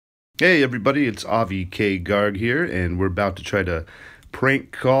Hey everybody, it's Avi K. Garg here, and we're about to try to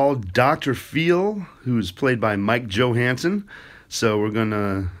prank call Dr. Pheel, who's played by Mike Johansen. So we're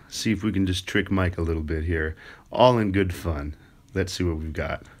gonna see if we can just trick Mike a little bit here. All in good fun. Let's see what we've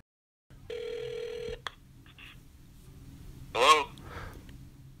got. Hello?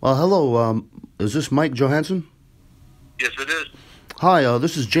 Well, hello, is this Mike Johansen? Yes, it is. Hi,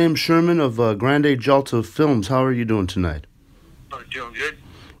 this is James Sherman of Grande Jalta Films. How are you doing tonight? Oh, doing good?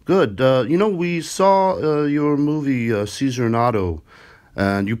 Good. We saw your movie, Caesar Otto,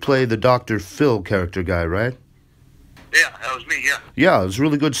 and you play the Dr. Phil character guy, right? Yeah, that was me, yeah. Yeah, it's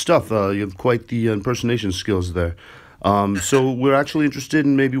really good stuff. You have quite the impersonation skills there. So we're actually interested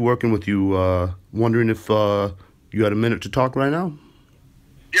in maybe working with you. Wondering if you had a minute to talk right now?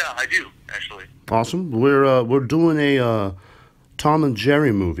 Yeah, I do, actually. Awesome. We're doing a Tom and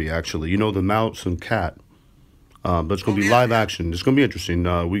Jerry movie, actually. You know, the mouse and cat. But it's going to be live action. It's going to be interesting.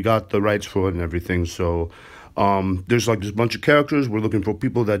 We got the rights for it and everything. So there's like this bunch of characters. We're looking for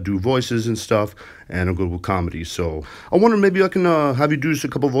people that do voices and stuff and are good with comedy. So I wonder maybe I can have you do just a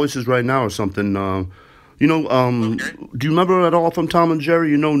couple voices right now or something. Okay. Do you remember at all from Tom and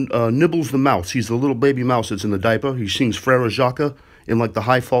Jerry? You know, Nibbles the mouse. He's the little baby mouse that's in the diaper. He sings Frere Jacques in like the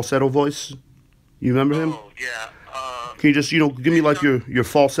high falsetto voice. You remember him? Oh, yeah. Can you just, give me like your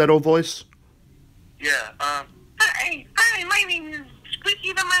falsetto voice? Yeah, Hi, my name is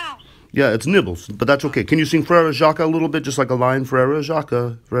Squeaky the Mouse. Yeah, it's Nibbles, but that's okay. Can you sing Frere Jacques a little bit, just like a line? Frere Jacques,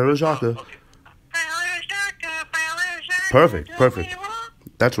 Frere Jacques. Okay. Frere Jacques. Perfect.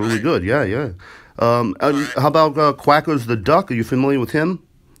 That's really good, yeah. How about Quackers the Duck? Are you familiar with him?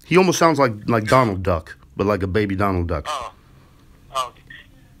 He almost sounds like Donald Duck, but like a baby Donald Duck. Oh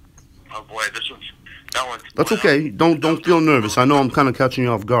boy, that one's... That's okay. Don't feel nervous. I know I'm kind of catching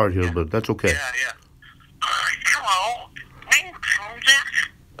you off guard here, but that's okay. Yeah. Hello.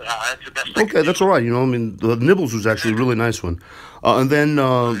 That's the best. Okay, that's all right. The Nibbles was actually a really nice one. And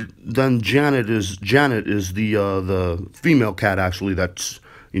then Janet is the female cat actually. That's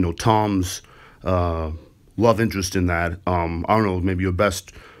Tom's love interest in that. I don't know, maybe your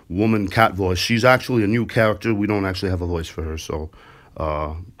best woman cat voice. She's actually a new character. We don't actually have a voice for her, so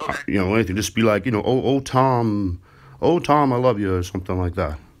anything. Just be like oh Tom, I love you or something like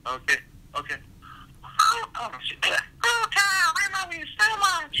that. Okay. Oh, Tom, I love you so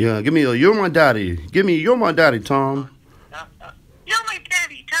much. Yeah, give me a you're my daddy. You're my daddy, Tom. You're my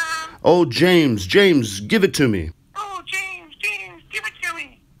daddy, Tom. Oh, James, give it to me. Oh, James, give it to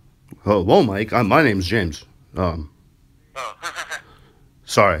me. Oh, whoa, Mike, my name's James. Oh.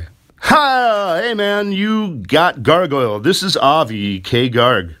 Sorry. Hi, hey man, you got gargoyle. This is Avi K.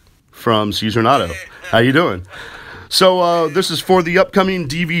 Garg from Caesar Otto. How you doing? So this is for the upcoming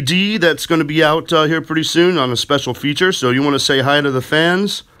DVD that's going to be out here pretty soon on a special feature. So you want to say hi to the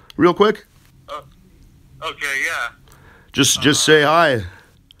fans real quick? Okay, yeah. Just say hi.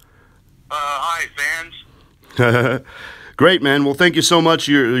 Hi, fans. Great, man. Well, thank you so much.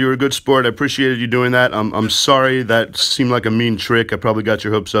 You're a good sport. I appreciated you doing that. I'm sorry that seemed like a mean trick. I probably got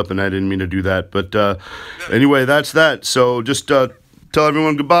your hopes up, and I didn't mean to do that. But anyway, that's that. So just tell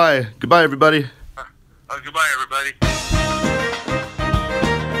everyone goodbye. Goodbye, everybody. Goodbye, everybody.